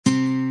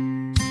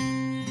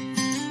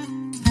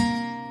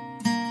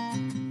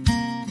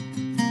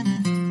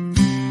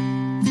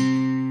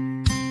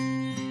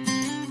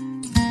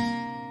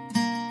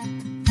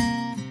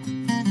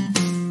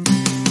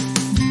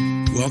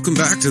Welcome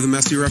back to the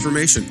Messy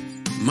Reformation.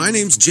 My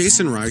name's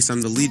Jason Rice.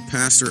 I'm the lead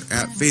pastor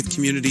at Faith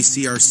Community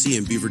CRC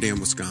in Beaver Dam,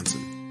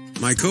 Wisconsin.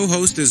 My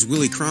co-host is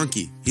Willie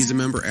Cronky. He's a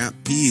member at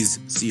Pease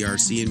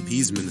CRC in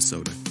Pease,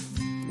 Minnesota.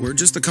 We're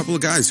just a couple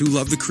of guys who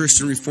love the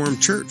Christian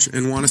Reformed Church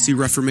and want to see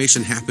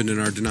Reformation happen in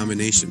our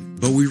denomination.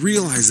 But we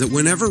realize that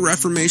whenever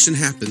Reformation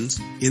happens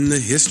in the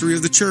history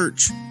of the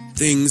church,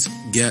 things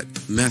get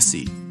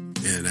messy.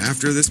 And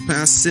after this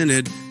past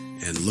synod,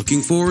 and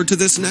looking forward to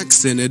this next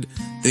synod,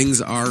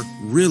 things are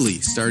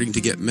really starting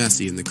to get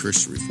messy in the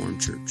Christian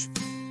Reformed Church.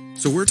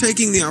 So we're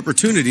taking the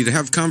opportunity to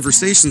have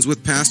conversations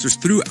with pastors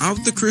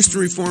throughout the Christian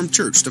Reformed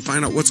Church to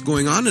find out what's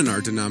going on in our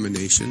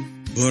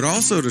denomination, but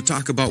also to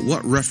talk about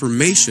what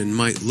Reformation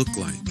might look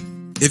like.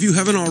 If you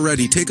haven't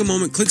already, take a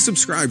moment, click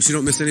subscribe so you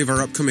don't miss any of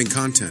our upcoming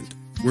content.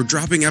 We're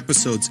dropping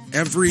episodes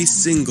every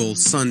single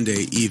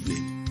Sunday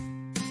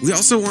evening. We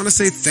also want to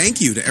say thank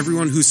you to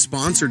everyone who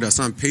sponsored us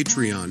on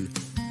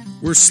Patreon.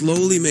 We're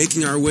slowly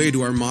making our way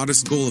to our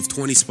modest goal of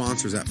 20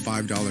 sponsors at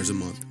 $5 a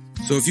month.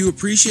 So if you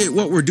appreciate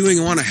what we're doing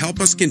and want to help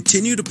us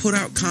continue to put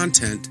out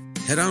content,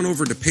 head on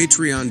over to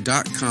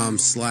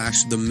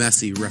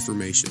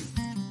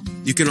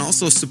patreon.com/themessyreformation. You can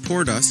also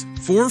support us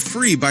for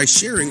free by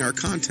sharing our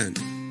content.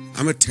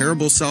 I'm a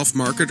terrible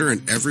self-marketer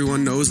and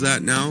everyone knows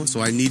that now,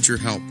 so I need your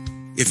help.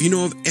 If you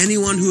know of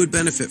anyone who would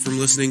benefit from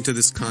listening to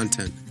this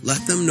content,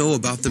 let them know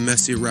about the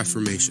Messy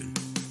Reformation.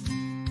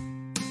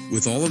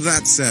 With all of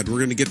that said, we're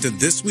going to get to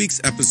this week's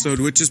episode,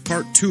 which is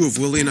part 2 of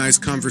Willie and I's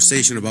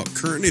conversation about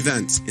current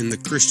events in the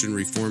Christian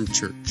Reformed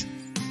Church.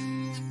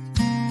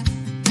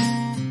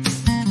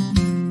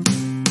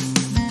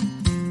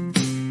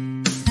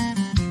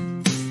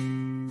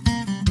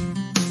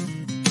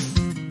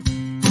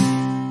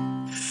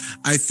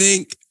 I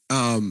think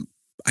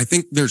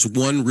there's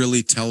one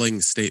really telling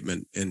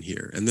statement in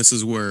here, and this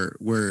is where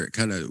it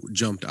kind of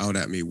jumped out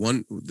at me.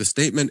 The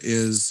statement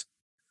is,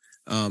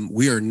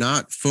 we are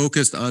not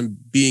focused on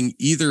being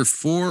either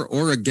for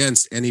or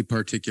against any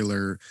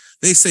particular,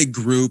 they say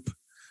group,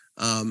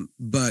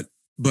 but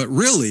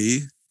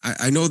really,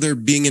 I know they're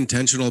being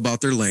intentional about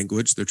their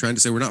language. They're trying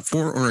to say we're not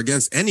for or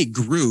against any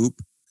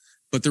group,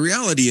 but the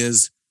reality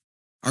is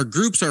our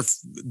groups are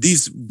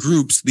these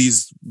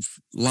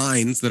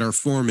lines that are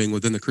forming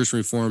within the Christian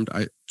Reformed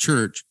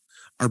Church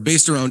are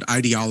based around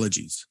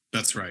ideologies.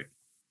 That's right.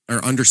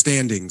 Or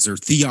understandings or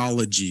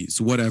theologies,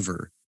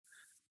 whatever.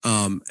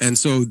 And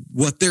so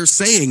what they're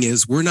saying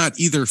is we're not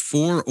either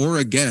for or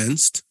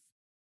against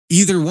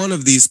either one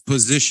of these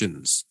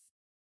positions.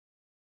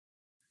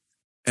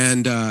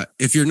 And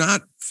if you're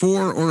not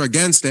for or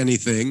against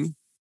anything,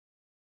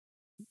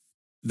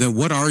 then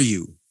what are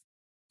you?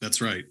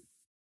 That's right.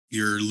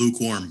 You're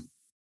lukewarm.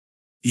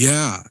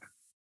 Yeah.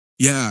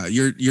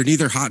 You're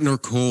neither hot nor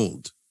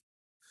cold.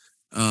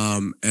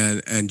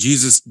 And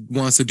Jesus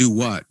wants to do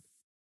what?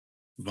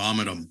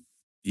 Vomit them.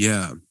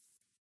 Yeah.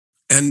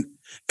 And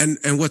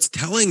what's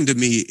telling to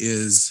me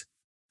is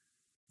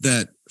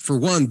that, for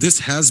one, this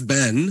has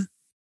been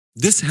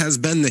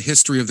the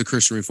history of the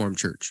Christian Reformed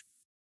Church.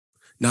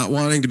 Not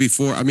wanting to be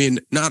for,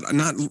 not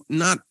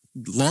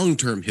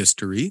long-term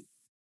history.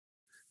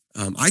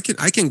 I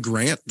can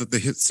grant that the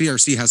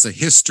CRC has a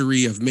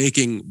history of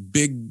making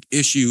big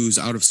issues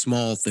out of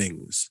small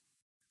things.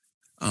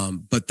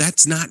 But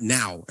that's not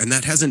now, and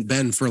that hasn't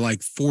been for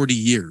like 40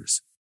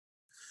 years.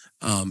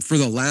 For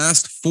the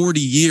last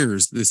 40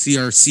 years, the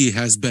CRC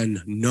has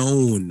been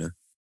known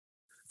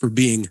for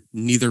being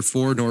neither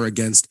for nor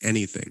against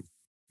anything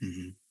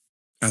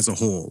as a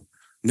whole.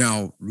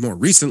 Now, more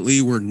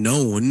recently, we're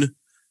known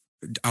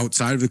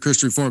outside of the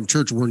Christian Reformed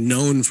Church, we're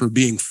known for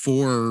being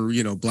for,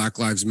 Black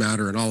Lives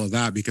Matter and all of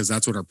that, because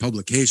that's what our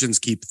publications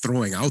keep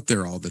throwing out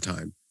there all the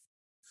time.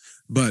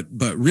 But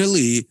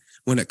really,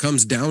 when it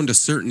comes down to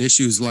certain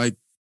issues like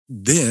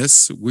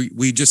this,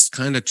 we just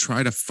kind of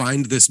try to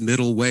find this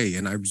middle way.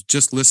 And I was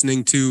just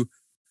listening to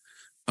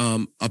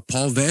a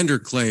Paul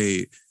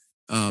Vanderklay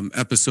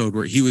episode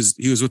where he was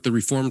with the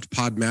Reformed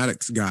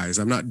Podmatics guys.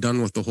 I'm not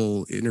done with the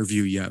whole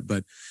interview yet,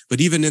 but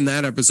even in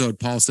that episode,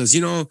 Paul says,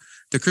 the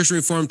Christian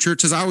Reformed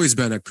Church has always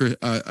been a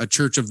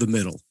church of the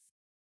middle,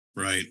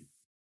 right?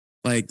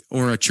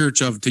 Or a church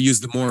of, to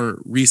use the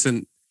more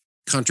recent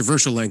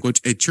controversial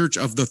language, a church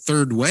of the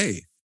third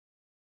way.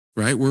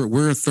 Right,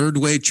 we're a third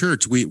way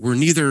church. We're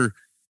neither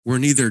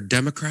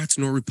Democrats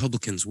nor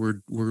Republicans.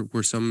 We're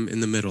some in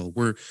the middle.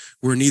 We're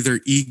neither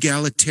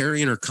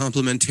egalitarian or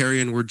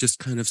complementarian. We're just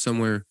kind of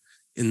somewhere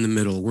in the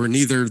middle. We're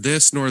neither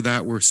this nor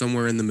that. We're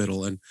somewhere in the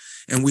middle. And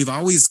we've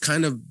always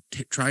kind of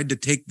tried to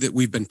take that.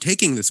 We've been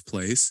taking this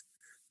place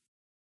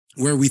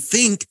where we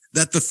think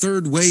that the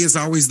third way is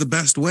always the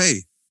best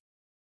way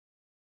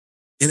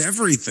in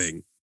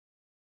everything,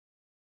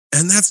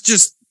 and that's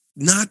just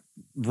not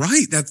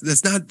right.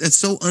 That's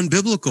so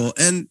unbiblical.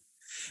 And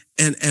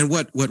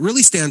what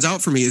really stands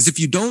out for me is if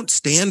you don't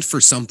stand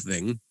for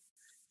something,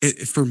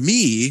 for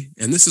me,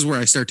 and this is where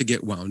I start to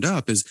get wound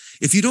up, is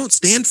if you don't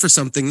stand for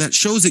something, that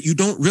shows that you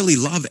don't really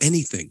love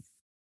anything.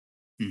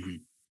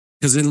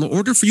 Because in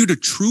order for you to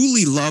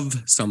truly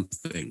love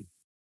something,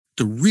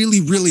 to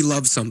really, really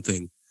love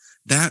something,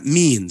 that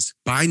means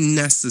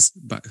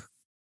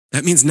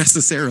that means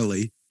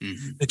necessarily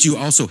that you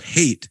also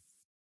hate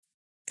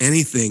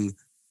anything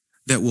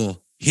that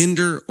will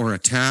hinder or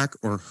attack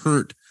or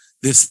hurt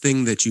this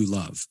thing that you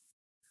love.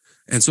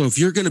 And so if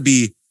you're going to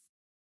be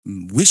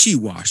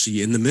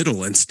wishy-washy in the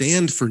middle and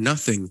stand for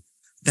nothing,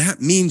 that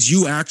means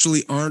you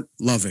actually aren't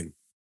loving.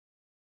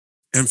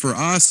 And for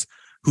us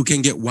who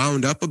can get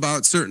wound up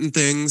about certain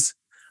things,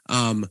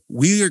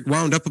 we are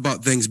wound up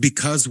about things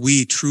because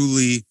we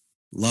truly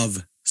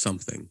love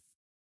something.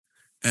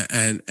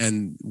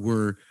 And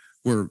we're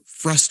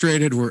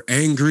frustrated, we're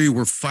angry,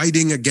 we're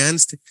fighting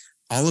against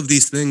all of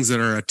these things that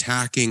are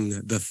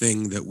attacking the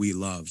thing that we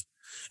love.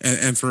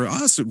 And for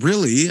us,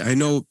 really, I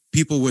know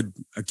people would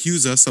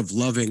accuse us of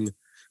loving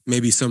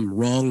maybe some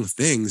wrong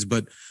things,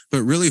 but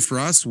really for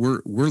us,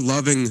 we're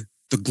loving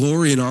the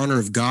glory and honor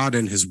of God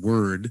and his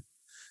word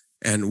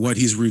and what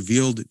he's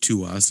revealed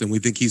to us. And we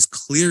think he's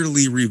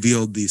clearly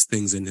revealed these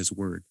things in his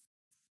word.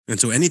 And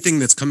so anything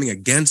that's coming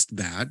against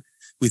that,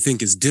 we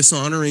think is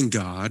dishonoring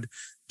God,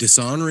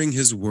 dishonoring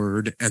his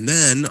word. And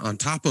then on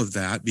top of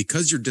that,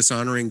 because you're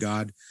dishonoring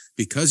God,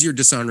 because you're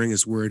dishonoring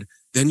his word,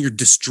 then you're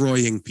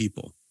destroying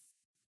people.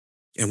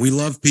 And we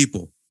love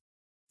people.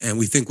 And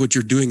we think what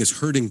you're doing is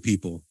hurting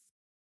people.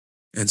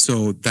 And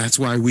so that's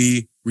why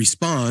we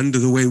respond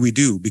the way we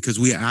do, because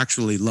we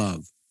actually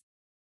love.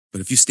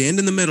 But if you stand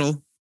in the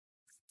middle,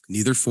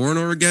 neither for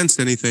nor against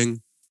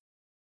anything,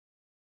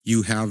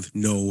 you have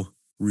no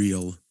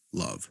real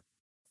love.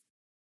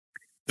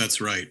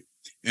 That's right.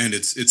 And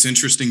it's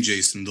interesting,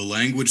 Jason, the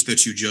language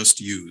that you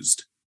just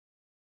used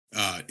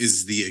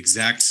is the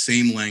exact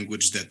same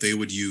language that they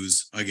would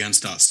use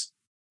against us.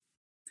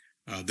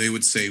 They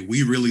would say,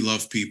 we really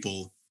love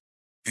people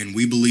and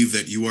we believe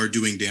that you are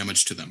doing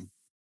damage to them.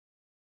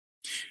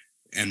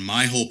 And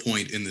my whole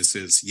point in this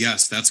is,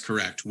 yes, that's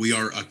correct. We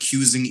are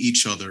accusing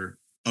each other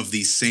of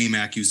these same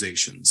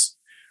accusations.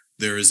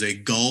 There is a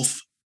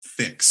gulf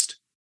fixed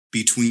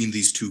between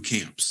these two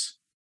camps.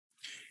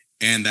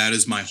 And that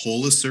is my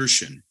whole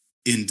assertion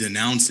in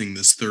denouncing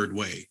this third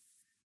way.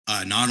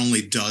 Not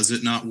only does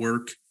it not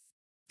work,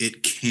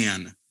 it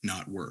can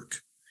not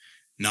work.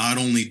 Not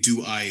only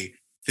do I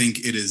think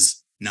it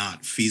is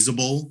not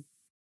feasible,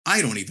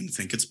 I don't even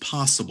think it's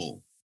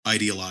possible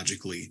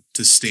ideologically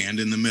to stand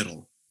in the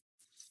middle.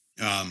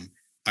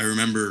 I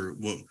remember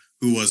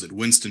who was it?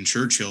 Winston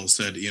Churchill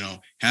said,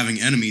 having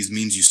enemies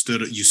means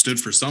you stood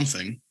for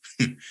something.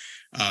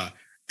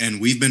 And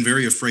we've been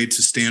very afraid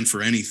to stand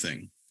for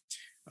anything.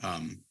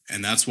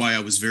 And that's why I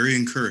was very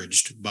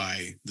encouraged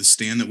by the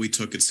stand that we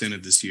took at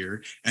Synod this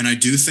year. And I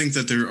do think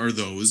that there are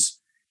those,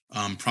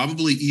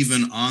 probably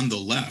even on the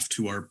left,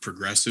 who are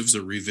progressives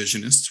or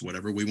revisionists,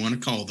 whatever we want to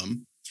call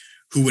them,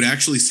 who would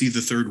actually see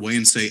the third way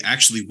and say,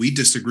 actually, we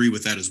disagree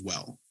with that as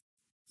well.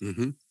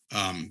 Mm-hmm.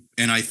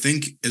 And I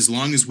think as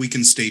long as we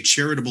can stay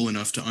charitable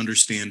enough to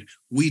understand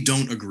we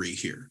don't agree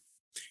here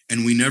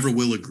and we never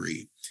will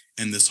agree.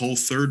 And this whole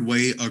third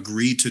way,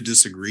 agree to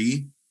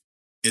disagree,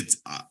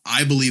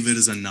 I believe it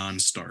is a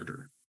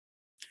non-starter.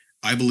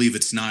 I believe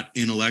it's not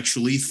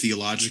intellectually,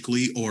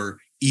 theologically, or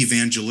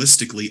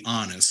evangelistically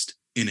honest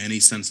in any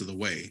sense of the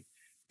way.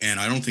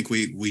 And I don't think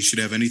we should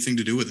have anything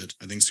to do with it.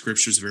 I think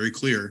scripture is very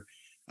clear.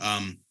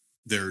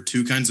 There are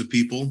two kinds of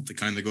people, the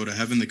kind that go to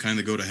heaven, the kind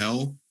that go to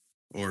hell,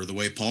 or the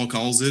way Paul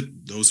calls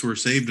it, those who are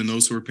saved and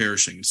those who are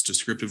perishing. It's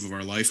descriptive of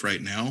our life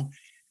right now.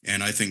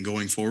 And I think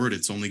going forward,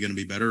 it's only going to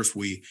be better if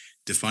we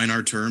define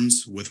our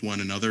terms with one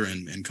another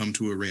and come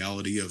to a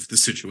reality of the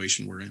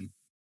situation we're in.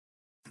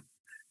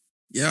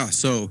 Yeah.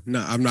 So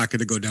no, I'm not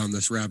going to go down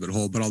this rabbit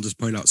hole, but I'll just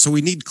point out. So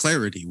we need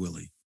clarity,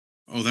 Willie.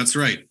 Oh, that's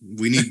right.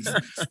 We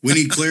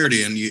need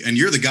clarity. And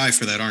you're the guy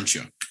for that, aren't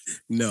you?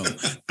 No,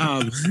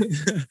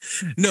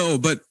 no,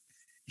 but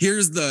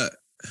here's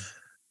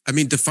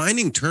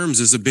defining terms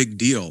is a big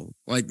deal.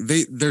 Like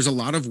there's a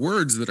lot of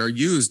words that are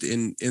used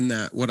in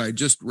that, what I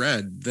just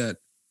read that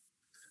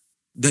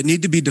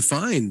need to be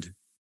defined.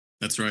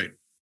 That's right.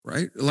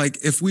 Right. Like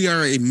if we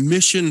are a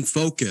mission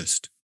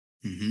focused,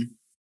 mm-hmm.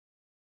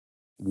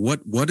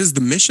 what is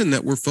the mission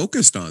that we're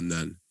focused on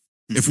then?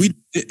 Mm-hmm.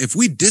 If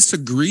we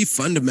disagree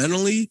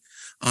fundamentally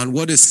on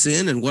what is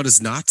sin and what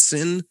is not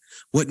sin,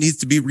 what needs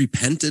to be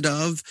repented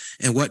of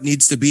and what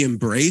needs to be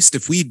embraced,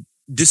 if we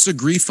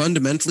disagree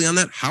fundamentally on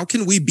that, how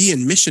can we be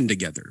in mission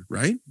together?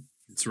 Right.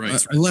 That's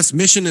right. Unless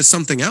mission is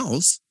something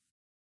else.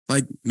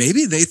 Like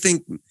maybe they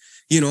think,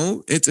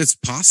 it's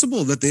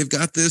possible that they've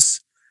got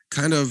this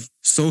kind of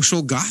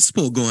social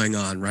gospel going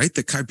on, right?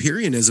 That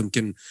Kuyperianism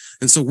can,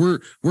 and so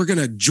we're going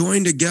to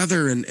join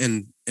together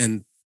and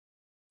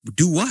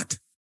do what?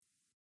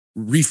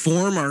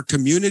 Reform our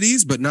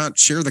communities, but not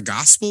share the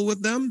gospel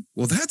with them?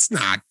 Well, that's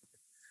not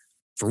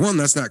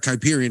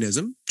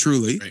Kuyperianism,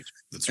 truly. Right.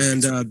 That's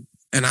right.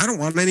 And I don't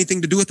want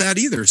anything to do with that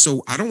either.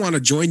 So I don't want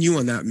to join you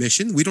on that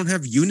mission. We don't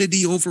have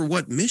unity over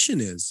what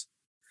mission is.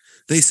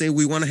 They say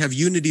we want to have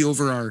unity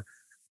over our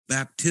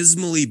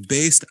baptismally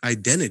based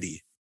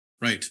identity.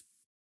 Right.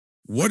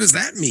 What does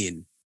that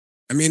mean?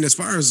 I mean, as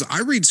far as I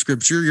read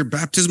scripture, your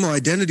baptismal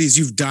identities,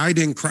 you've died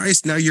in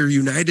Christ. Now you're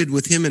united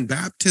with him in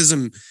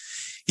baptism.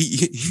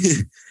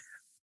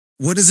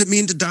 What does it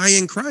mean to die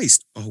in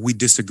Christ? Oh, we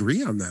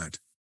disagree on that.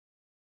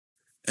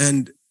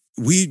 And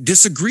we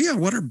disagree on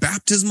what our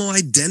baptismal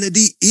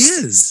identity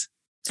is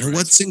and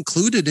what's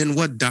included in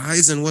what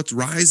dies and what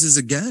rises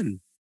again.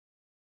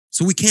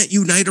 So we can't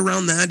unite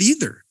around that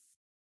either.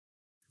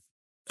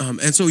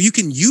 And so you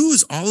can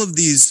use all of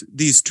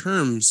these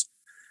terms,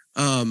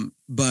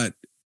 but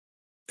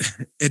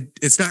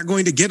it's not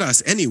going to get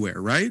us anywhere,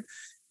 right?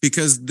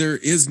 Because there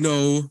is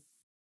no,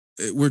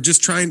 we're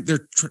just trying,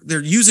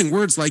 they're using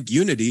words like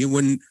unity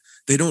when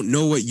they don't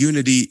know what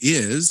unity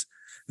is.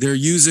 They're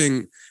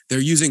using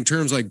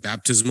terms like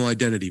baptismal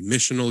identity,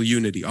 missional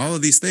unity, all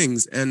of these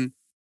things. And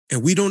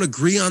we don't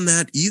agree on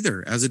that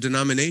either as a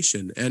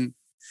denomination. And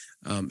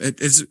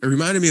it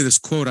reminded me of this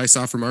quote I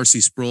saw from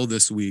R.C. Sproul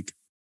this week.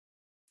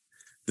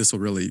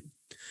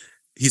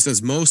 He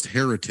says, most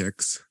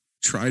heretics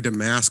try to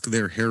mask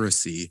their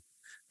heresy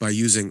by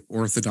using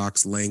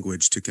orthodox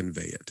language to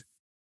convey it.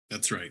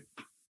 That's right.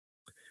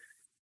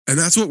 And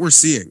that's what we're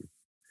seeing.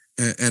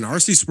 And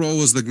R.C. Sproul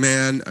was the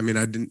man. I mean,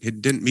 I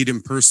didn't meet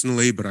him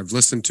personally, but I've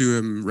listened to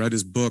him, read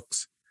his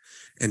books.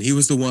 And he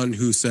was the one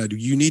who said,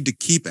 you need to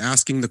keep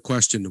asking the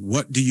question,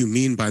 what do you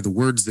mean by the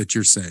words that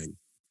you're saying?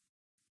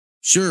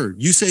 Sure,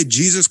 you say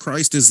Jesus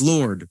Christ is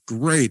Lord.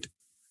 Great.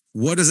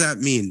 What does that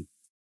mean?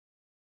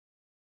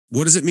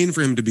 What does it mean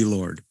for him to be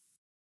Lord?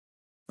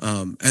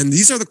 And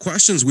these are the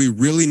questions we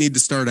really need to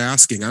start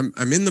asking. I'm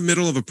in the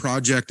middle of a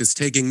project. It's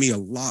taking me a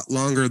lot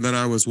longer than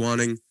I was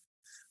wanting.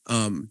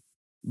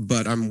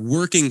 But I'm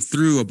working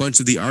through a bunch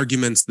of the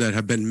arguments that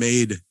have been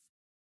made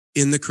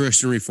in the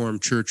Christian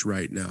Reformed Church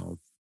right now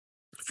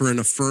for an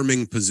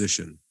affirming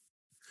position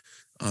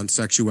on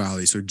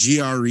sexuality. So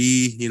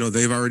GRE,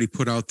 they've already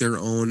put out their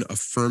own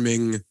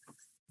affirming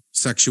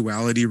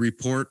sexuality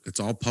report. It's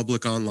all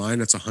public online.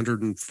 It's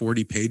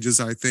 140 pages,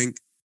 I think.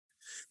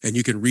 And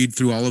you can read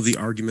through all of the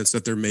arguments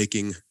that they're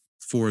making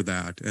for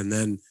that. And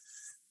then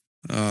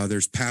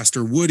there's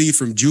Pastor Woody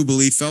from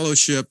Jubilee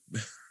Fellowship,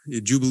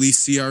 Jubilee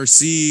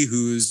CRC,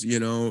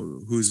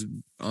 who's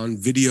on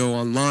video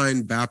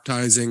online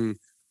baptizing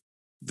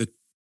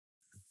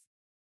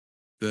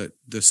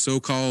the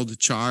so-called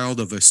child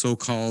of a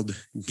so-called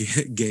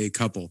gay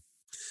couple.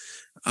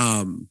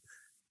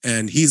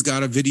 And he's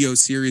got a video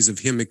series of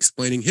him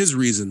explaining his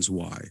reasons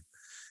why.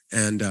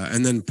 And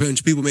then a bunch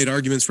of people made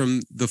arguments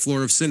from the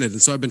floor of synod.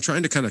 And so I've been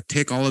trying to kind of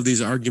take all of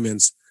these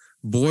arguments,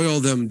 boil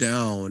them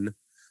down,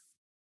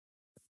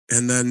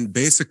 and then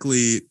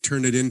basically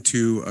turn it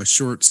into a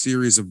short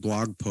series of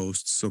blog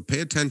posts. So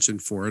pay attention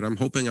for it. I'm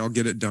hoping I'll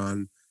get it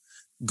done.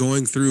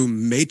 Going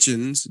through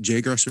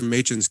J. Gresham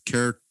Machen's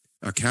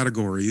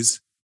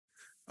categories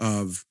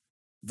of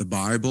the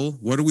Bible.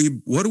 What do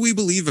we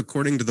believe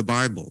according to the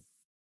Bible?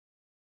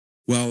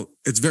 Well,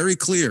 it's very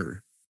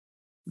clear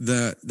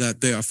that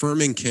the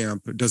affirming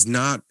camp does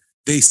not.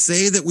 They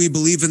say that we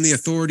believe in the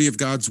authority of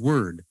God's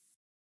word.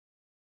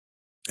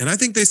 And I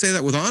think they say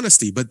that with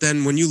honesty. But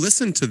then when you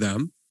listen to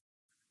them,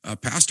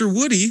 Pastor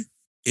Woody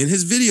in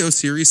his video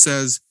series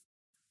says,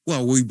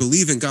 well, we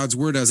believe in God's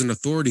word as an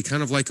authority,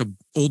 kind of like an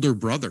older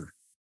brother,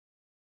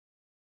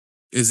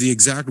 is the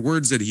exact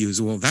words that he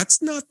used. Well,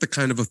 that's not the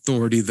kind of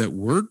authority that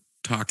we're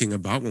talking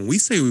about when we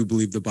say we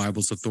believe the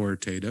Bible's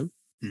authoritative.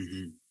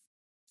 Mm-hmm.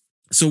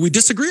 So we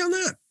disagree on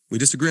that. We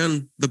disagree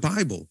on the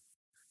Bible.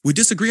 We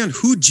disagree on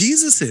who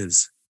Jesus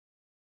is.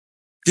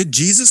 Did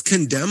Jesus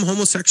condemn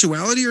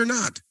homosexuality or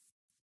not?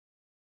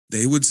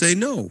 They would say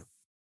no.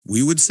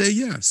 We would say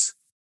yes.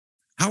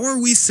 How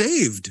are we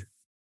saved?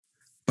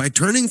 By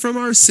turning from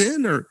our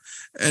sin?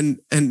 And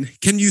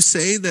can you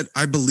say that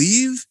I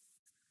believe?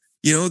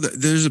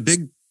 There's a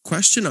big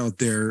question out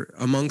there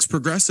amongst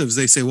progressives.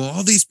 They say, well,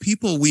 all these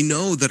people we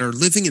know that are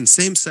living in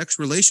same-sex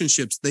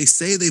relationships, they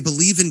say they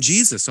believe in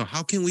Jesus. So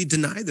how can we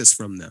deny this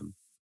from them?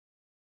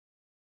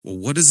 Well,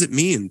 what does it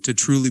mean to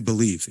truly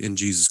believe in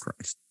Jesus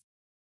Christ?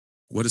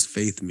 What does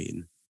faith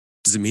mean?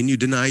 Does it mean you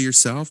deny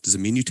yourself? Does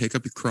it mean you take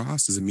up your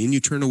cross? Does it mean you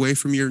turn away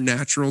from your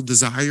natural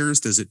desires?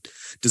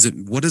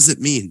 What does it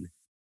mean?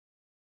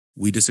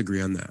 We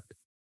disagree on that.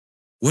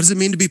 What does it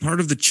mean to be part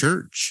of the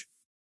church?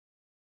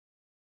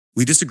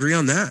 We disagree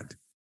on that.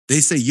 They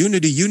say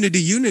unity,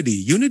 unity, unity.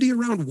 Unity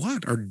around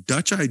what? Our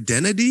Dutch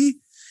identity?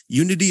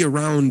 Unity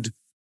around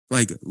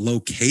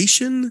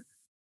location?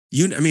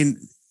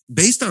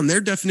 Based on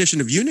their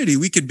definition of unity,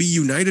 we could be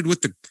united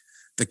with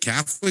the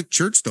Catholic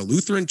Church, the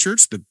Lutheran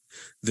Church, the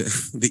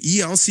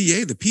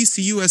ELCA, the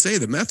PCUSA,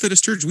 the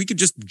Methodist Church. We could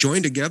just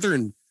join together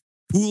and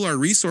pool our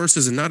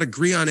resources and not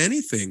agree on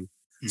anything.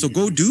 Mm-hmm. So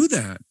go do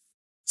that.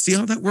 See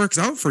how that works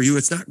out for you.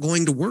 It's not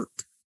going to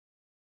work.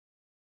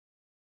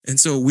 And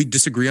so we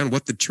disagree on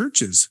what the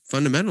church is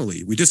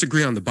fundamentally. We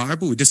disagree on the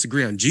Bible. We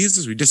disagree on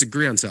Jesus. We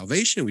disagree on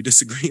salvation. We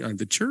disagree on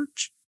the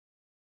church.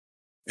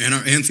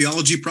 And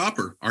theology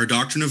proper, our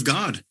doctrine of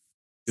God.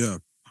 Yeah.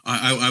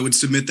 I would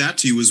submit that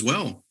to you as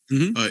well.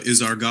 Mm-hmm.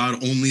 Is our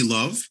God only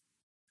love?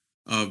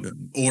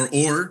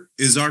 Or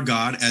is our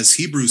God, as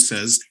Hebrews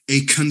says,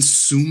 a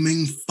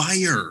consuming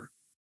fire?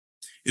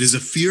 It is a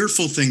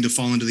fearful thing to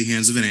fall into the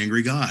hands of an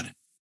angry God.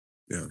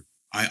 Yeah.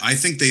 I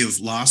think they have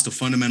lost a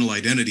fundamental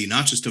identity,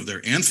 not just of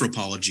their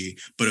anthropology,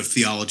 but of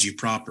theology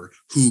proper,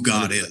 who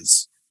God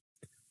is.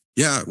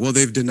 Yeah, well,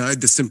 they've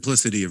denied the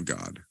simplicity of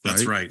God.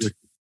 That's right.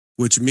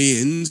 Which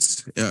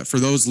means, for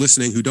those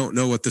listening who don't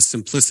know what the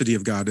simplicity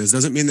of God is,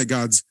 doesn't mean that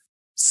God's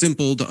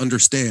simple to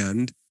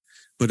understand,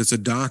 but it's a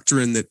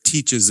doctrine that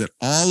teaches that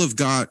all of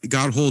God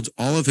holds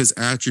all of his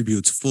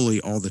attributes fully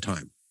all the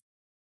time.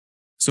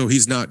 So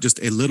he's not just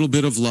a little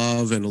bit of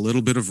love and a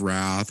little bit of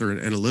wrath and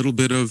a little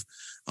bit of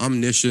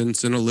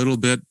omniscience and a little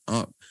bit,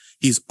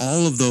 he's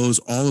all of those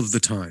all of the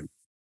time.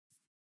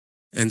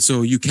 And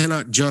so you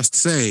cannot just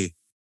say,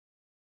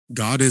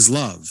 God is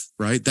love,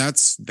 right?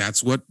 That's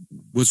what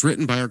was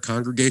written by our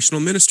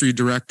congregational ministry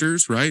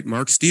directors, right?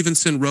 Mark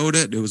Stevenson wrote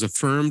it. It was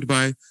affirmed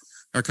by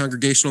our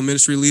congregational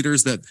ministry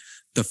leaders that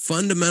the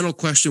fundamental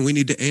question we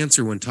need to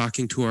answer when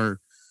talking to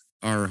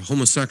our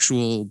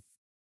homosexual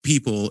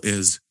people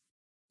is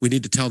we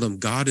need to tell them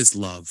God is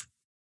love.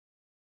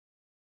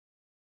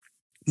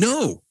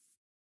 No,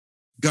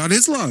 God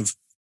is love.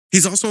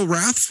 He's also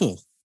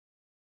wrathful.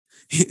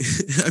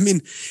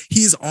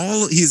 He's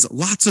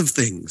lots of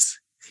things.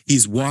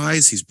 He's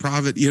wise, he's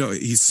provident,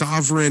 he's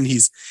sovereign,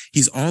 he's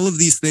all of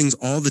these things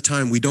all the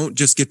time. We don't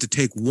just get to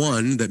take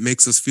one that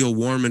makes us feel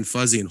warm and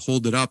fuzzy and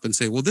hold it up and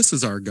say, well, this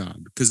is our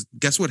God. Because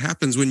guess what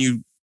happens when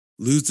you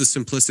lose the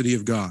simplicity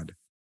of God?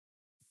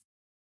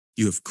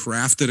 You have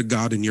crafted a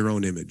God in your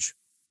own image.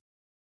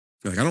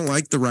 You're like, I don't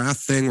like the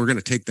wrath thing. We're going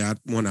to take that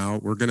one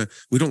out.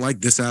 We don't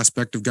like this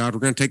aspect of God.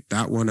 We're going to take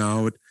that one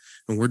out.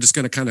 And we're just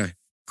going to kind of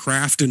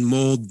craft and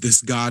mold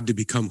this God to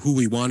become who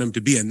we want him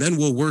to be. And then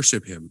we'll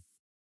worship him.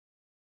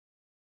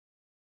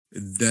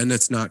 Then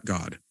it's not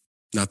God,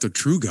 not the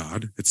true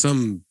God. It's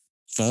some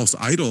false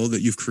idol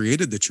that you've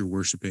created that you're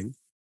worshiping.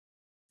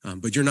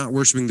 But you're not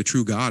worshiping the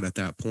true God at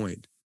that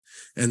point.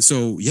 And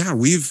so, yeah,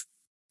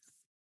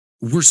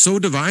 we're so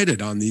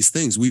divided on these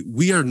things.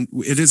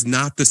 It is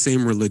not the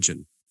same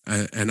religion.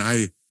 And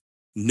I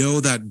know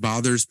that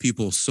bothers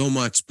people so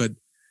much, but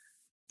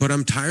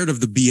I'm tired of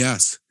the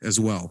BS as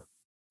well.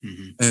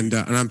 Mm-hmm. And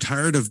I'm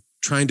tired of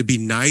trying to be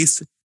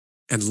nice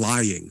and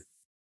lying.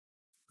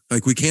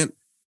 Like we can't.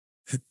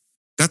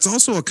 That's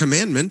also a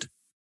commandment.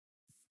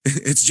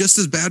 It's just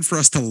as bad for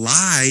us to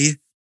lie,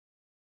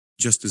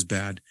 just as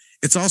bad.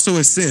 It's also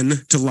a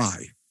sin to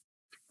lie,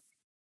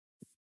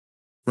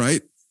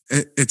 right?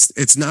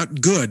 It's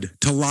not good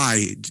to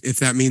lie if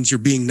that means you're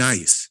being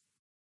nice.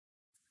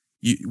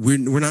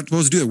 We're not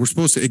supposed to do that. We're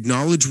supposed to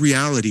acknowledge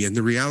reality, and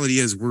the reality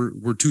is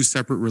we're two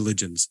separate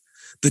religions.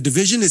 The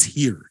division is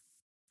here,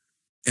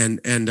 and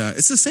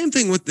it's the same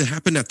thing that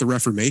happened at the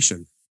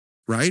Reformation,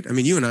 right? I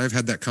mean, you and I have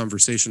had that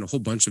conversation a whole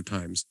bunch of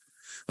times.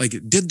 Like,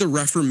 did the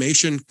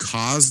Reformation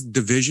cause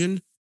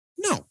division?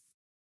 No.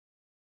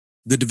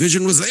 The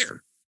division was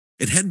there.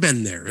 It had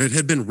been there. It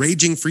had been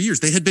raging for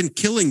years. They had been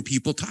killing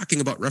people talking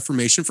about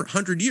Reformation for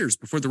 100 years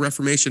before the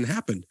Reformation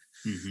happened.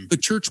 Mm-hmm. The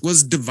church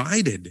was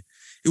divided.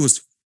 It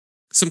was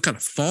some kind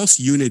of false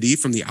unity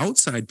from the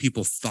outside.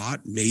 People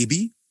thought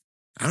maybe.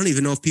 I don't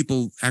even know if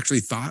people actually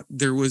thought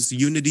there was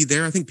unity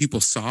there. I think people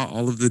saw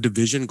all of the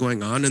division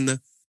going on in the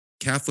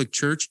Catholic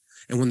Church.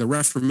 And when the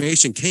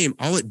Reformation came,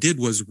 all it did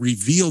was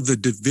reveal the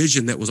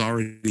division that was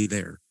already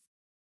there.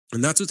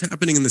 And that's what's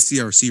happening in the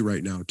CRC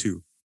right now,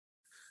 too.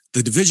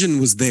 The division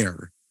was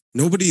there.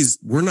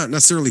 We're not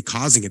necessarily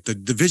causing it. The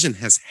division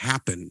has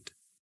happened.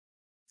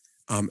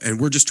 And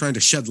we're just trying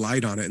to shed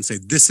light on it and say,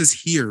 this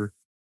is here.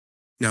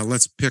 Now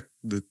let's pick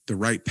the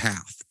right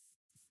path.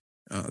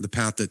 The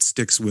path that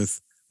sticks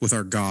with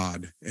our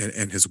God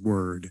and his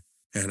word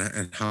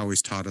and how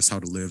he's taught us how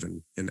to live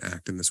and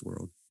act in this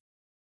world.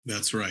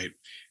 That's right.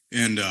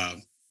 And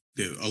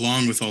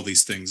along with all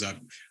these things,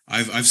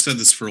 I've said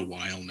this for a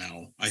while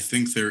now. I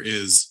think there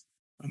is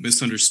a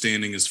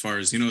misunderstanding as far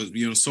as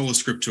sola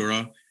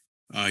scriptura.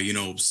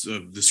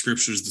 The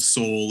scriptures, the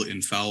sole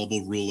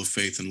infallible rule of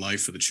faith and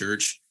life for the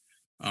church.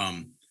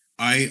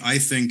 I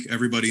think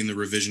everybody in the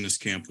revisionist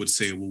camp would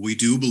say, well, we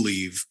do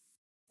believe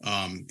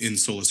in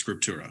sola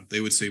scriptura.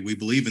 They would say we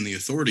believe in the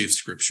authority of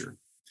Scripture,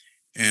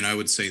 and I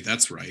would say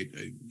that's right.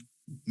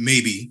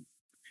 Maybe.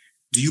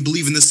 Do you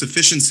believe in the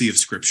sufficiency of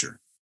Scripture?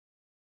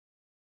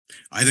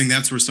 I think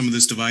that's where some of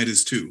this divide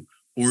is too.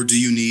 Or do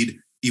you need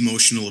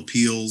emotional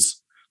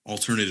appeals,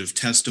 alternative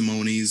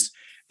testimonies,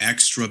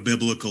 extra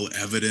biblical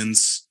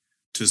evidence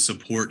to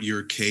support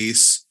your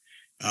case?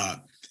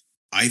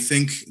 I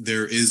think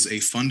there is a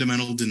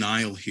fundamental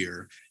denial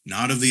here,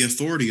 not of the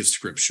authority of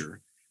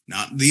Scripture,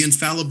 not the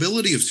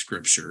infallibility of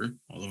Scripture,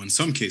 although in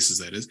some cases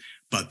that is,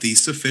 but the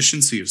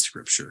sufficiency of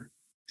Scripture.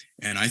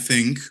 And I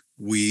think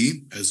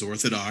we, as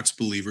Orthodox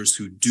believers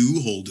who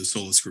do hold to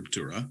sola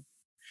scriptura,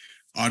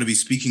 ought to be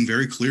speaking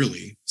very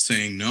clearly,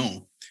 saying,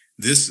 no,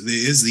 this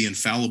is the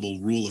infallible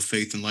rule of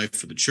faith and life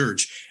for the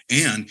church,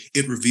 and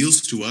it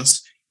reveals to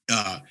us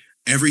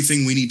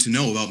everything we need to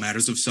know about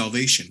matters of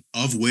salvation,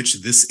 of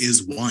which this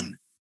is one.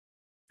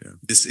 Yeah.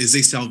 This is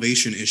a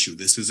salvation issue.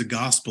 This is a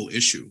gospel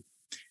issue.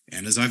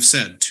 And as I've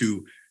said,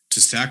 to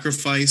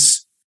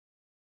sacrifice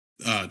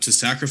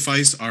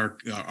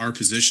our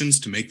positions,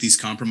 to make these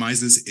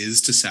compromises,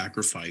 is to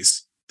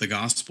sacrifice the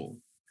gospel.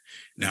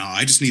 Now,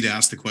 I just need to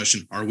ask the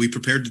question, are we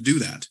prepared to do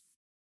that?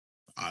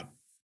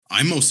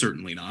 I'm most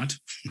certainly not.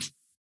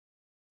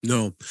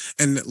 No.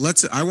 And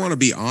I want to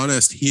be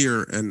honest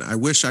here, and I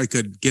wish I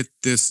could get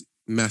this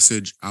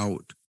message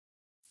out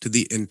to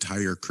the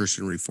entire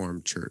Christian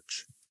Reformed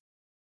Church.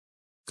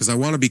 Because I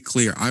want to be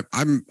clear.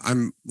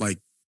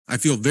 I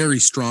feel very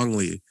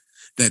strongly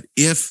that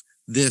if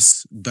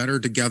this better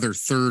together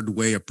third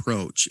way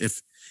approach,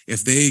 if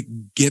they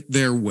get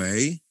their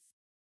way,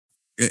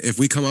 if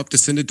we come up to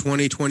Synod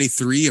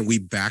 2023 and we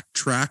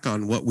backtrack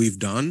on what we've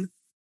done,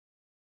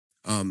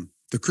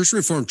 the Christian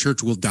Reformed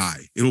Church will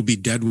die. It'll be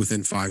dead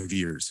within 5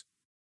 years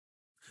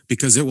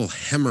because it will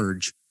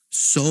hemorrhage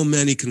so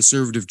many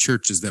conservative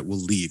churches that will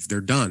leave.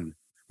 They're done.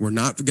 We're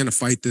not going to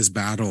fight this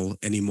battle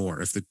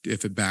anymore. If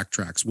it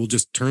backtracks, we'll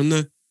just turn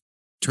the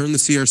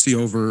CRC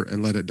over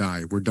and let it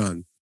die. We're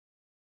done.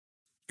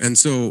 And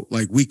so,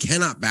 like, we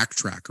cannot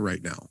backtrack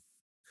right now.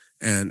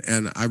 And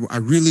I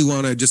really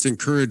want to just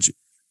encourage.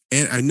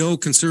 And I know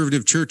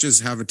conservative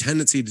churches have a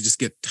tendency to just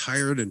get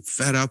tired and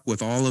fed up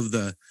with all of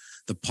the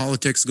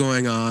politics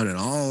going on and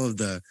all of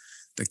the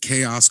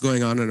chaos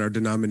going on in our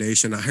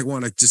denomination. I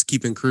want to just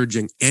keep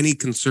encouraging any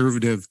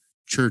conservative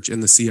church in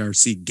the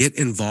CRC, get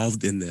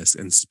involved in this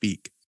and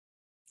speak.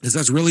 Because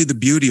that's really the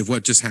beauty of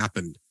what just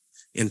happened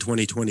in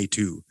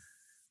 2022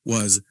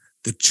 was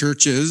the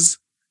churches,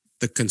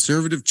 the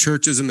conservative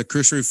churches in the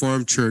Christian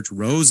Reformed Church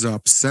rose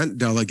up, sent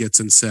delegates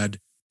and said,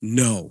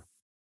 no,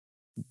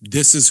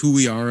 this is who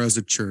we are as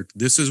a church.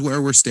 This is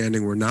where we're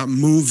standing. We're not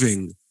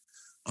moving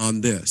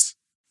on this.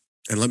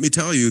 And let me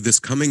tell you, this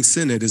coming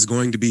synod is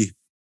going to be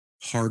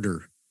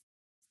harder,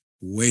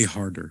 way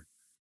harder.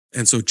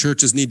 And so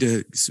churches need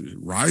to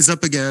rise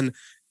up again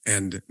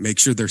and make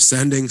sure they're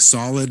sending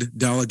solid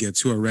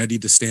delegates who are ready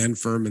to stand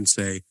firm and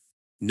say,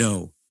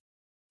 no,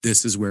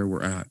 this is where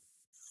we're at.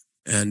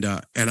 And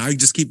I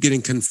just keep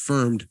getting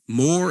confirmed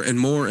more and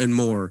more and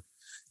more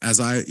as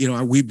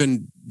we've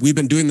been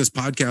doing this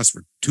podcast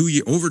for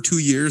over 2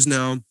 years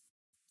now.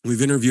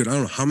 We've interviewed, I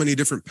don't know how many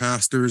different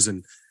pastors,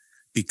 and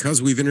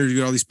because we've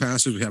interviewed all these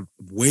pastors, we have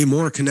way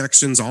more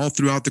connections all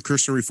throughout the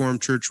Christian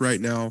Reformed Church right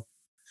now.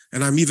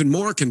 And I'm even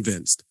more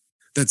convinced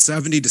that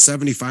 70 to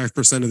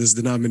 75% of this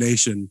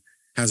denomination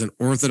has an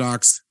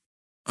Orthodox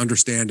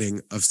understanding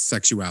of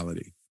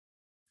sexuality.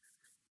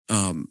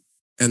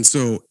 And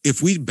so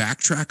if we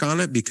backtrack on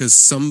it because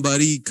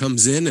somebody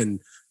comes in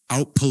and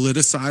out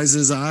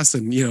politicizes us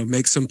and,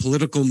 makes some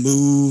political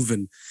move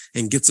and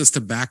gets us to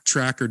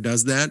backtrack or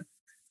does that,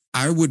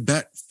 I would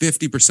bet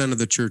 50% of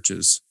the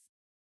churches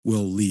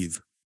will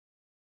leave.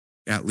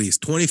 At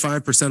least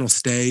 25% will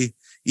stay,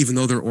 even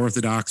though they're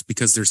Orthodox,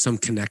 because there's some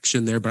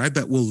connection there. But I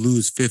bet we'll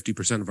lose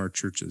 50% of our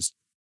churches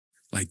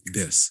like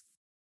this.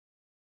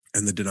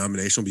 And the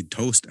denomination will be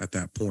toast at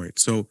that point.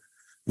 So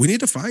we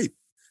need to fight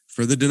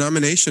for the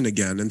denomination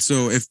again. And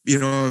so if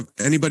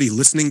anybody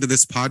listening to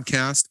this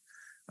podcast,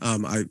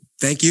 I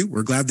thank you.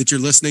 We're glad that you're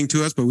listening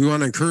to us, but we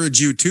want to encourage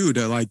you too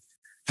to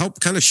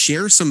help kind of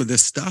share some of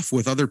this stuff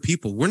with other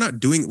people. We're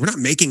not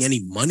making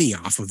any money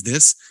off of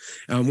this.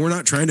 We're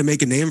not trying to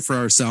make a name for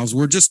ourselves.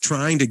 We're just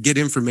trying to get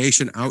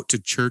information out to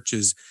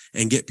churches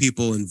and get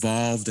people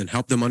involved and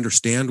help them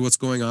understand what's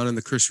going on in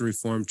the Christian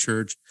Reformed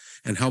Church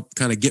and help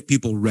kind of get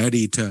people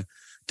ready to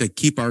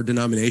keep our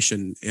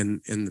denomination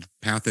in the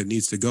path it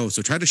needs to go.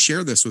 So try to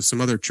share this with some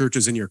other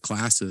churches in your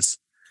classes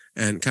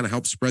and kind of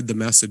help spread the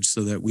message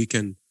so that we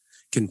can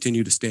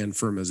continue to stand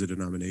firm as a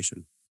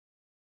denomination.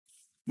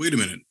 Wait a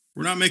minute.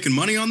 We're not making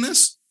money on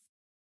this?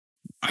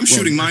 I'm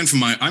shooting my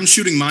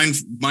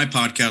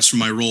podcast from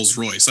my Rolls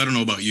Royce. I don't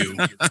know about you.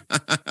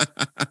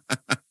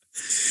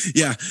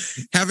 Yeah.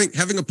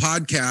 Having a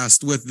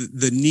podcast with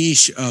the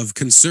niche of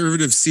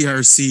conservative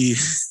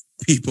CRC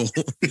people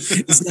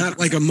is not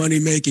like a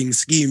money-making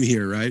scheme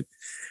here, right?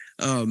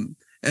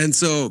 And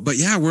so, but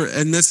yeah, we're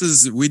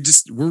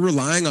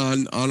relying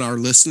on our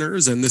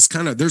listeners, and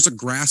there's a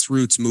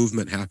grassroots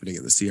movement happening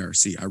in the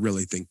CRC. I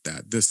really think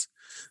that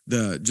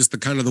the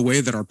kind of the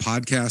way that our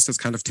podcast has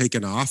kind of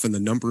taken off and the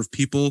number of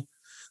people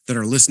that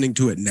are listening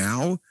to it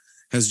now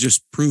has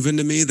just proven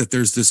to me that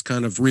there's this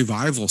kind of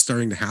revival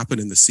starting to happen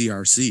in the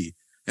CRC.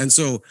 And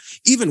so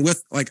even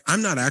with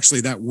I'm not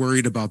actually that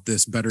worried about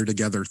this Better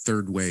Together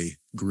Third Way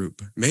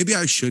group. Maybe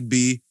I should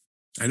be.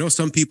 I know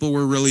some people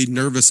were really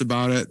nervous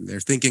about it. They're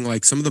thinking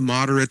some of the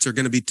moderates are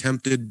going to be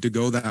tempted to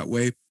go that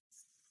way.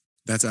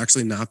 That's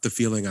actually not the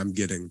feeling I'm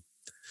getting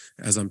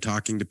as I'm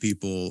talking to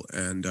people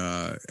and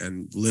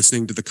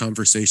listening to the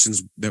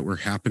conversations that were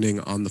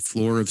happening on the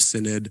floor of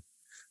Synod.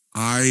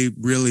 I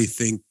really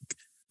think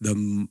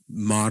the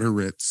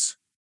moderates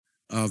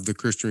of the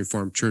Christian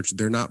Reformed Church,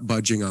 they're not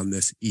budging on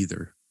this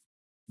either.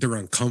 They're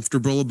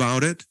uncomfortable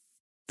about it.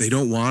 They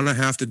don't want to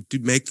have to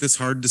make this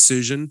hard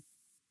decision,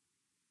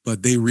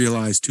 but they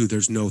realize too,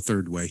 there's no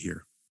third way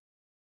here.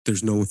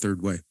 There's no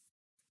third way.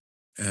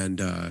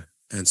 And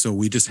And so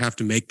we just have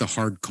to make the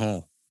hard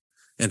call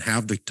and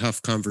have the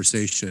tough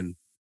conversation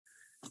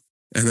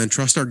and then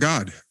trust our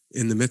God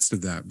in the midst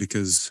of that,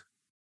 because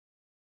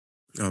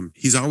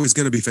he's always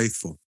going to be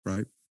faithful,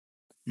 right?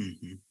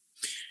 Mm-hmm.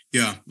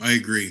 Yeah, I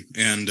agree.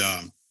 And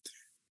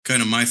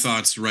kind of my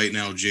thoughts right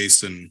now,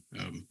 Jason,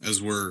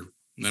 as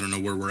I don't know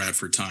where we're at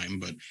for time,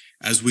 but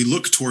as we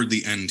look toward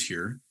the end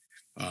here,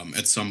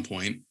 at some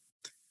point,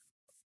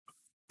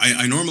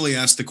 I normally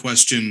ask the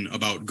question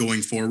about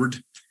going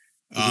forward,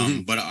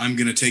 but I'm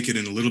going to take it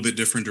in a little bit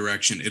different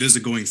direction. It is a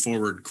going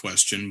forward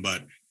question,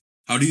 but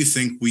how do you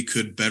think we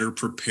could better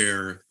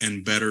prepare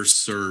and better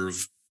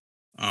serve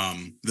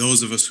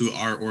those of us who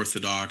are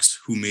Orthodox,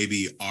 who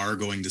maybe are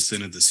going to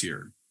Synod this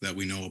year that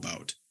we know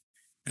about?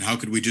 And how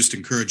could we just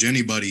encourage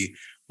anybody,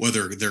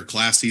 whether their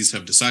classes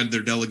have decided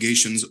their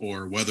delegations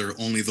or whether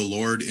only the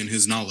Lord in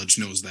his knowledge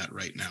knows that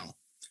right now?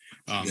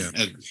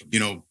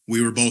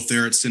 We were both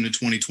there at Synod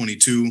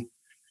 2022.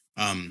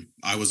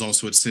 I was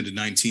also at Synod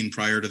 19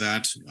 prior to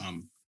that.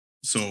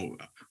 So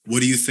what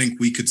do you think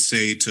we could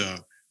say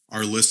to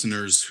our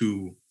listeners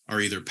who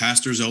are either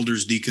pastors,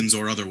 elders, deacons,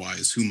 or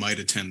otherwise who might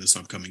attend this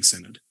upcoming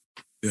Synod?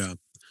 Yeah.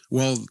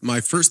 Well,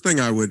 my first thing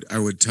I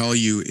would tell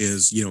you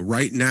is,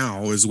 right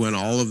now is when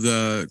all of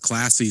the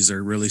classes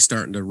are really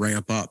starting to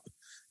ramp up,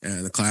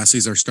 and the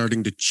classes are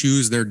starting to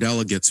choose their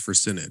delegates for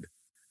Synod.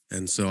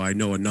 And so I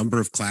know a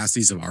number of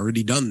classes have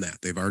already done that.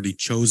 They've already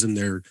chosen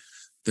their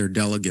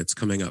delegates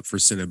coming up for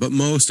Synod, but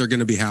most are going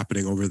to be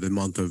happening over the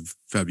month of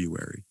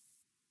February.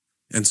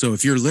 And so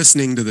if you're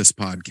listening to this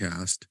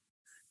podcast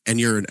and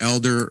you're an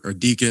elder or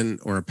deacon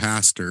or a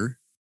pastor,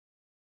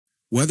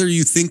 whether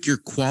you think you're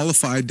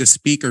qualified to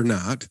speak or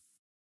not,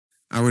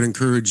 I would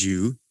encourage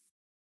you,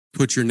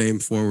 put your name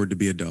forward to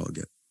be a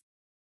delegate.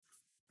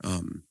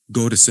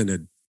 Go to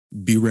Synod,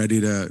 be ready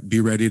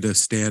to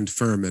stand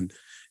firm. And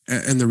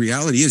the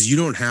reality is you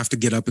don't have to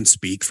get up and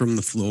speak from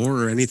the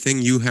floor or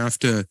anything. You have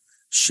to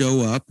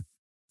show up,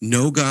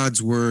 know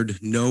God's word,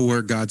 know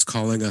where God's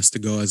calling us to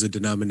go as a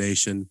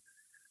denomination,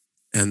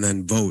 and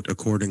then vote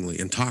accordingly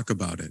and talk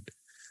about it.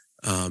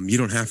 You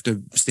don't have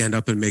to stand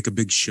up and make a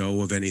big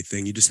show of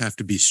anything. You just have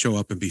to show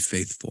up and be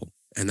faithful.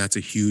 And that's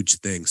a huge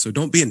thing. So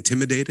don't be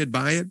intimidated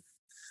by it.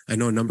 I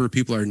know a number of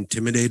people are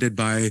intimidated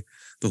by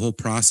the whole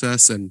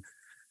process. And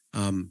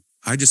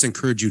I just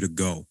encourage you to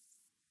go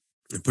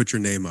and put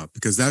your name up,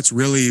 because that's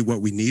really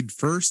what we need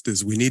first.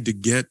 Is we need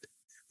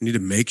to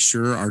make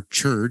sure our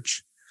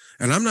church,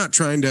 and I'm not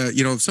trying to,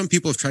 some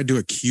people have tried to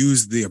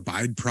accuse the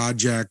Abide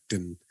Project,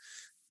 and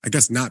I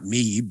guess not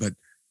me, but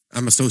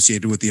I'm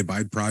associated with the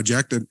Abide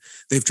Project, and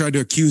they've tried to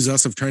accuse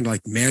us of trying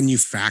to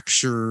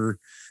manufacture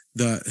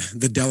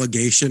the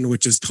delegation,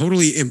 which is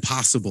totally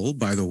impossible,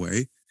 by the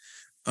way.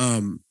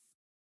 And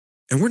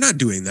we're not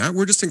doing that.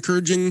 We're just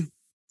encouraging,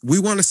 we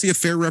want to see a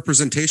fair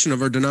representation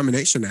of our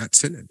denomination at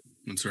Synod.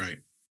 That's right.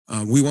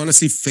 We want to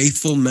see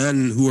faithful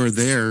men who are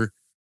there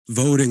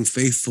voting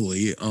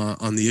faithfully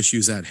on the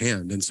issues at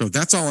hand. And so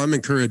that's all I'm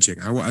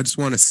encouraging. I just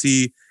want to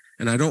see,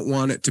 and I don't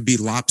want it to be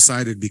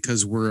lopsided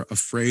because we're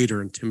afraid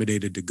or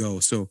intimidated to go.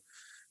 So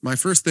my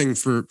first thing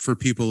for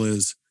people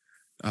is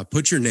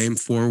put your name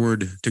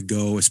forward to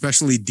go,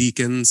 especially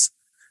deacons.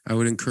 I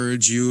would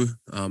encourage you,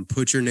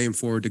 put your name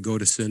forward to go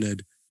to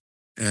Synod.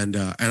 And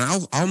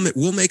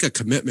we'll make a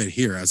commitment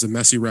here as a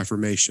Messy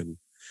Reformation.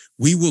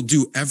 We will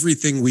do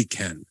everything we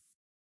can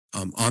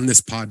on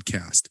this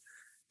podcast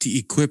to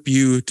equip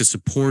you, to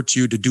support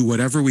you, to do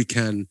whatever we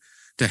can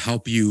to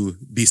help you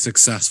be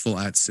successful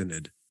at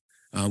Synod.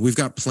 We've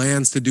got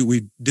plans to do.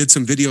 We did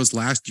some videos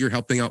last year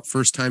helping out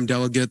first-time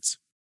delegates.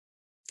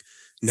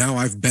 Now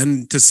I've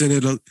been to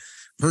Synod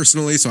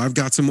personally, so I've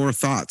got some more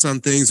thoughts on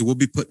things. We'll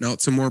be putting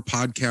out some more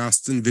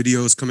podcasts and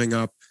videos coming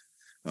up,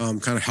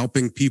 kind of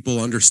helping people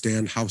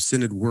understand how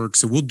Synod works.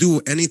 So we'll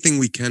do anything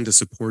we can to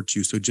support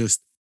you. So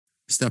just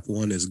step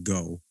one is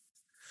go.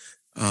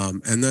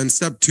 And then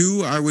step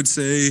two, I would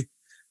say,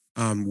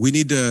 we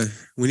need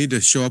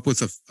to show up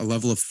with a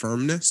level of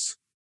firmness.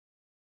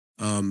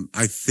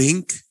 I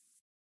think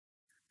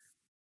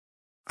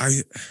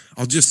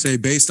I'll just say,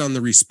 based on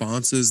the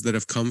responses that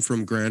have come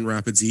from Grand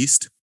Rapids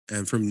East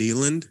and from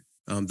Neyland,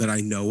 that I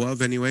know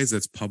of anyways,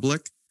 that's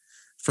public,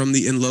 from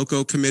the In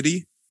Loco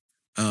committee,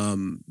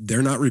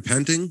 they're not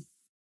repenting.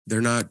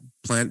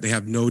 They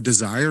have no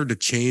desire to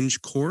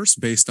change course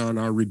based on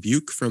our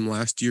rebuke from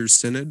last year's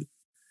Synod.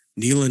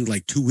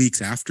 Neyland, 2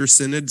 weeks after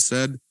Synod,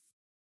 said,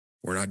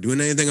 we're not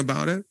doing anything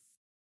about it.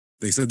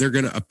 They said they're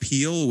going to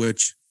appeal,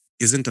 which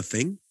isn't a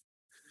thing.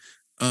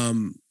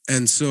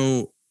 And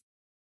so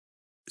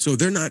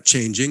they're not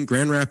changing.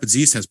 Grand Rapids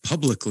East has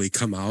publicly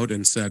come out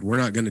and said, we're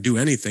not going to do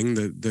anything.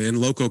 The In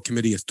Loco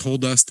committee has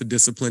told us to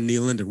discipline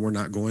Neyland, and we're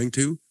not going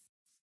to.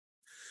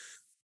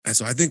 And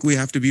so I think we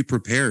have to be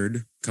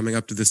prepared coming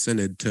up to the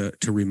Synod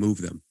to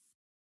remove them,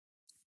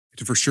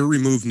 to for sure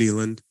remove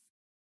Neyland.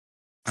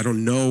 I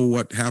don't know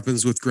what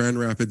happens with Grand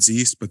Rapids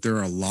East, but there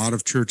are a lot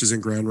of churches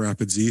in Grand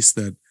Rapids East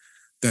that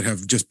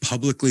have just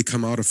publicly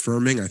come out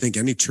affirming. I think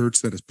any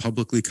church that has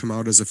publicly come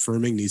out as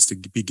affirming needs to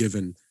be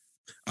given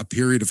a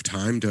period of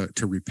time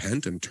to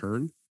repent and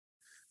turn.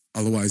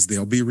 Otherwise,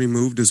 they'll be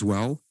removed as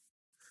well.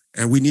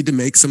 And we need to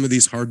make some of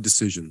these hard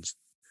decisions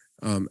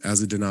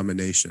as a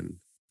denomination.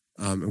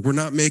 We're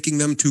not making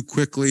them too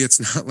quickly.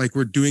 It's not like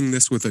we're doing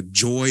this with a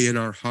joy in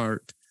our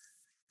heart.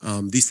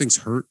 These things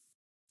hurt.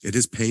 It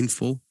is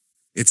painful.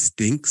 It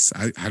stinks.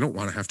 I don't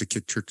want to have to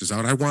kick churches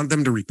out. I want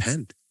them to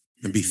repent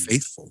and be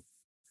faithful.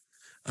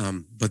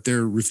 But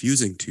they're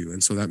refusing to.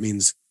 And so that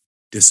means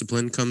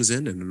discipline comes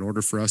in. And in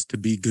order for us to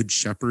be good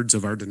shepherds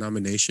of our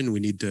denomination,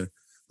 we need to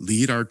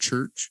lead our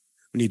church.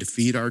 We need to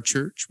feed our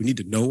church. We need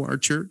to know our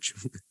church.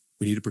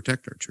 We need to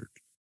protect our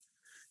church.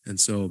 And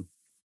so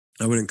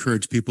I would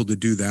encourage people to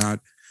do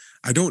that.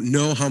 I don't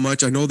know how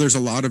much. I know there's a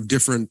lot of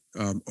different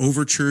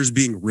overtures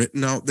being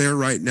written out there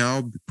right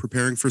now,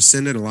 preparing for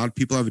synod. A lot of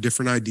people have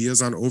different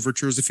ideas on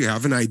overtures. If you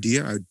have an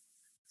idea, I'd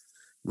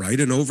write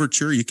an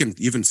overture. You can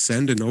even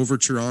send an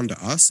overture on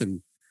to us,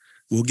 and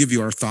we'll give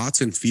you our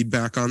thoughts and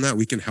feedback on that.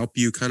 We can help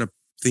you kind of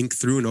think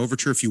through an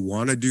overture if you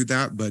want to do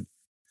that. But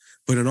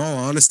in all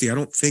honesty, I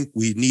don't think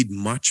we need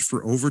much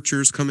for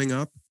overtures coming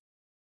up.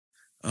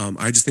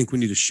 I just think we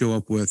need to show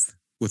up with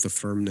a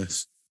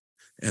firmness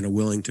and a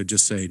willing to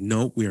just say,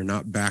 no, we are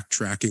not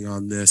backtracking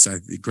on this.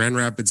 Grand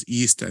Rapids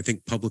East, I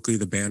think publicly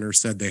the banner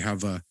said they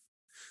have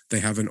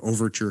an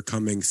overture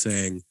coming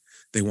saying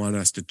they want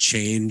us to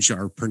change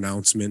our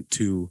pronouncement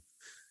to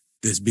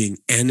this being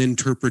an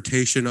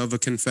interpretation of a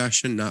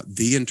confession, not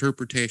the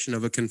interpretation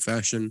of a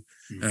confession.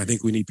 Mm-hmm. And I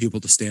think we need people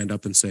to stand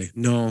up and say,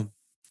 no,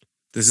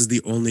 this is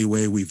the only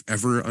way we've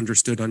ever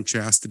understood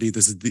unchastity.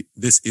 This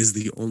is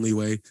the only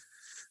way.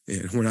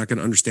 We're not going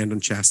to understand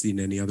unchastity in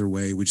any other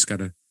way. We just got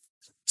to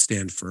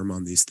stand firm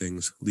on these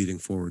things leading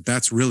forward.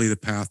 That's really the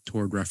path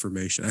toward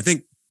Reformation. I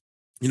think,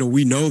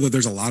 we know that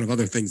there's a lot of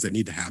other things that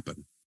need to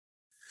happen.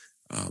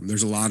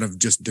 There's a lot of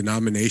just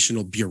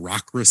denominational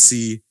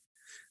bureaucracy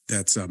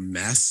that's a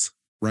mess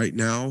right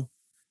now.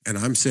 And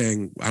I'm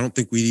saying, I don't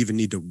think we even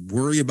need to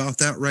worry about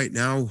that right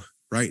now.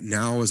 Right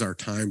now is our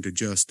time to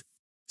just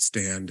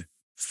stand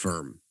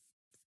firm.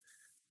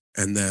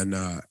 And then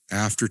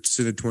after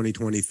Synod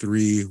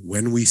 2023,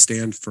 when we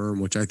stand firm,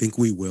 which I think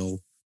we will,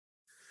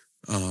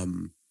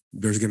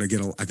 there's going to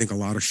get, I think a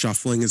lot of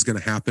shuffling is going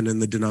to happen in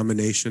the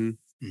denomination.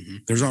 Mm-hmm.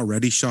 There's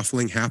already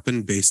shuffling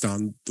happened based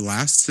on the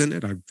last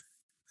Synod.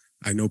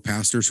 I know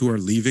pastors who are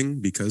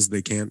leaving because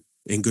they can't,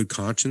 in good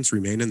conscience,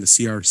 remain in the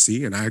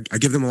CRC. And I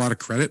give them a lot of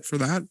credit for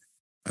that.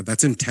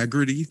 That's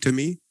integrity to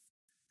me.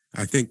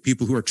 I think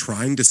people who are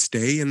trying to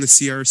stay in the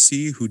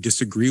CRC who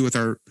disagree with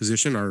our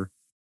position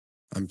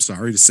I'm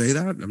sorry to say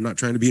that. I'm not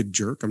trying to be a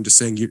jerk. I'm just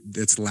saying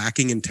it's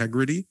lacking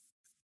integrity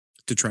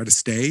to try to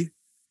stay.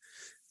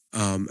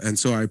 And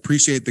so I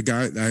appreciate the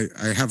guy.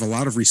 I have a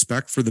lot of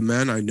respect for the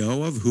men I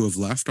know of who have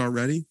left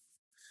already.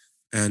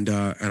 And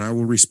I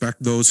will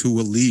respect those who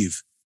will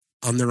leave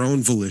on their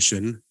own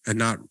volition and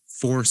not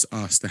force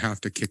us to have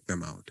to kick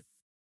them out.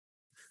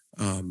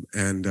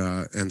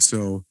 And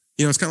so,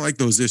 it's kind of like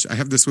those issues. I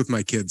have this with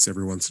my kids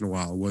every once in a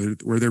while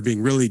where they're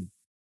being really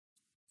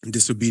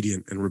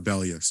disobedient and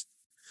rebellious.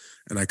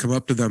 And I come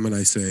up to them and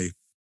I say,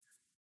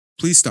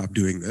 please stop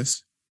doing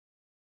this.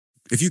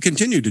 If you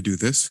continue to do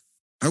this,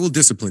 I will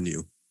discipline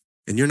you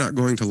and you're not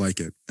going to like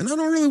it. And I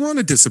don't really want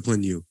to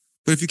discipline you,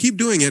 but if you keep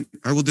doing it,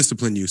 I will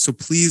discipline you. So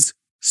please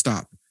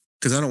stop,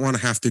 because I don't want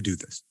to have to do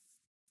this.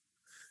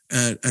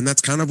 And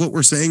that's kind of what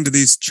we're saying to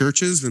these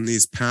churches and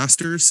these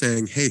pastors,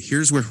 saying, hey,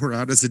 here's where we're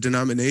at as a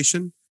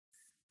denomination.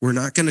 We're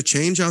not going to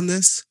change on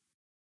this.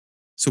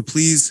 So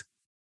please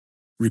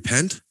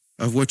repent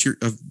of what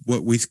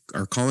we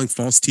are calling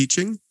false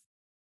teaching,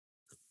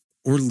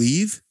 or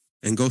leave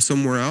and go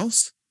somewhere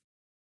else.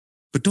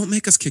 But don't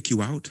make us kick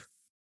you out.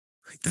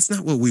 That's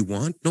not what we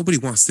want. Nobody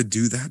wants to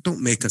do that.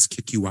 Don't make us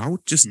kick you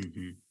out. Just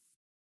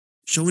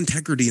show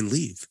integrity and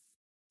leave.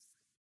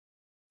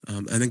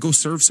 And then go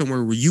serve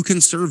somewhere where you can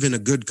serve in a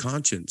good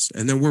conscience.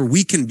 And then where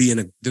we can be in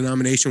a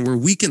denomination where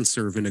we can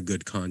serve in a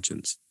good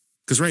conscience.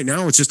 Because right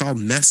now it's just all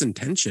mess and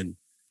tension.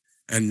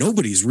 And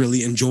nobody's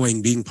really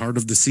enjoying being part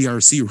of the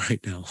CRC right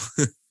now.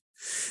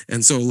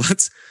 And so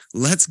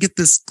let's get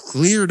this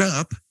cleared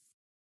up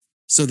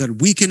so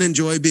that we can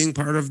enjoy being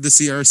part of the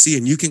CRC,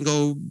 and you can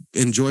go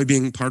enjoy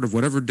being part of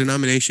whatever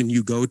denomination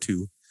you go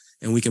to.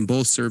 And we can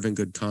both serve in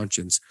good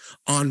conscience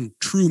on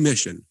true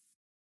mission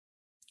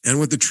and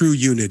with the true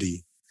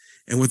unity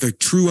and with a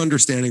true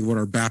understanding of what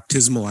our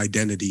baptismal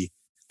identity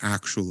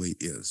actually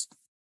is.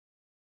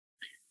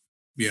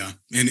 Yeah.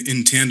 And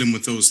in tandem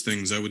with those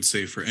things, I would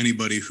say for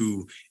anybody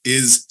who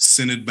is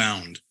synod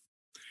bound,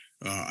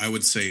 I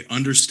would say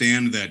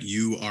understand that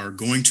you are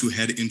going to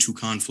head into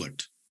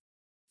conflict.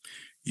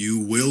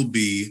 You will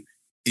be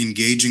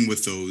engaging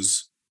with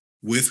those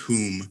with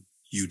whom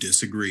you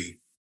disagree.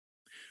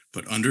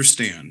 But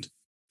understand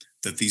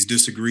that these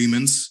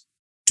disagreements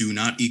do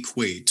not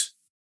equate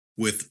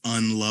with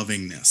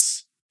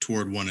unlovingness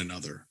toward one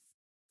another.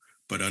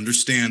 But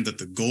understand that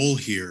the goal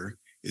here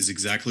is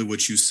exactly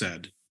what you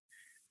said.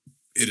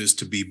 It is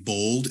to be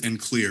bold and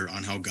clear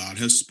on how God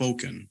has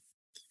spoken,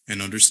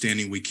 and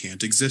understanding we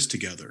can't exist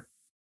together.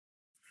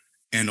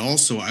 And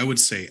also, I would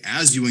say,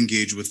 as you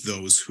engage with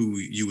those who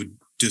you would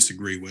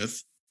disagree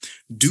with,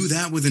 do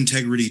that with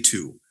integrity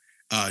too.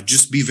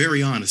 Just be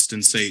very honest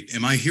and say,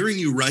 am I hearing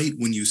you right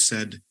when you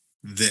said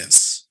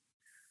this?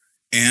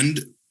 And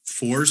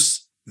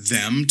force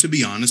them to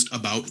be honest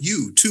about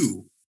you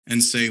too,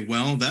 and say,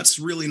 well, that's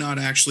really not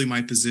actually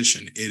my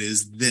position. It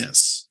is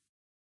this.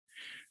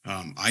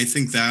 I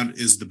think that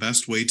is the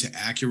best way to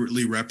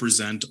accurately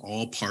represent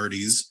all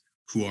parties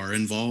who are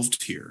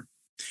involved here.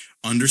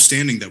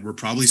 Understanding that we're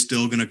probably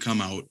still going to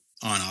come out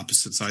on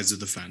opposite sides of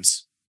the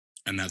fence,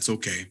 and that's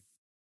okay.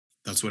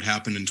 That's what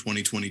happened in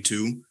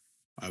 2022.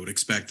 I would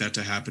expect that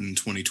to happen in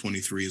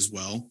 2023 as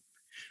well.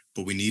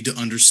 But we need to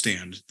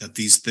understand that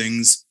these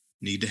things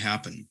need to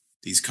happen.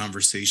 These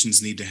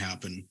conversations need to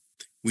happen.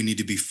 We need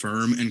to be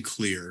firm and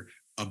clear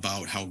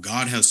about how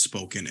God has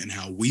spoken and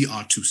how we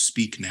ought to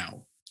speak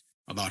now,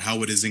 about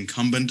how it is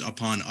incumbent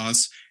upon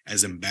us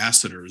as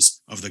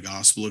ambassadors of the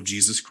gospel of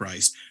Jesus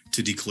Christ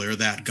to declare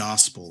that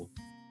gospel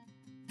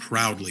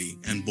proudly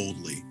and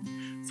boldly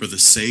for the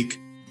sake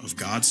of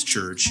God's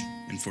church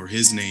and for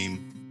his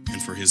name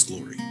and for his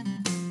glory.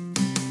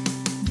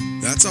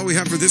 That's all we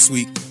have for this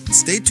week.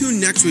 Stay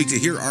tuned next week to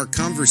hear our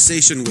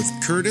conversation with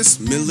Curtis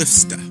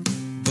Milifsta.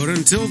 But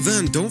until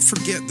then, don't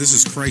forget this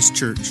is Christ's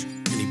church,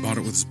 and he bought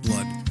it with his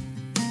blood.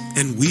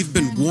 And we've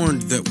been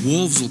warned that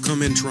wolves will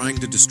come in trying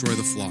to destroy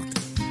the flock.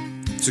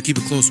 So keep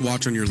a close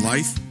watch on your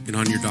life and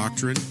on your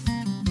doctrine.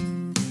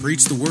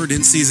 Preach the word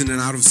in season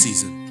and out of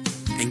season.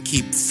 And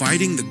keep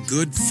fighting the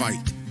good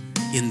fight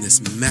in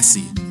this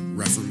messy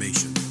Reformation.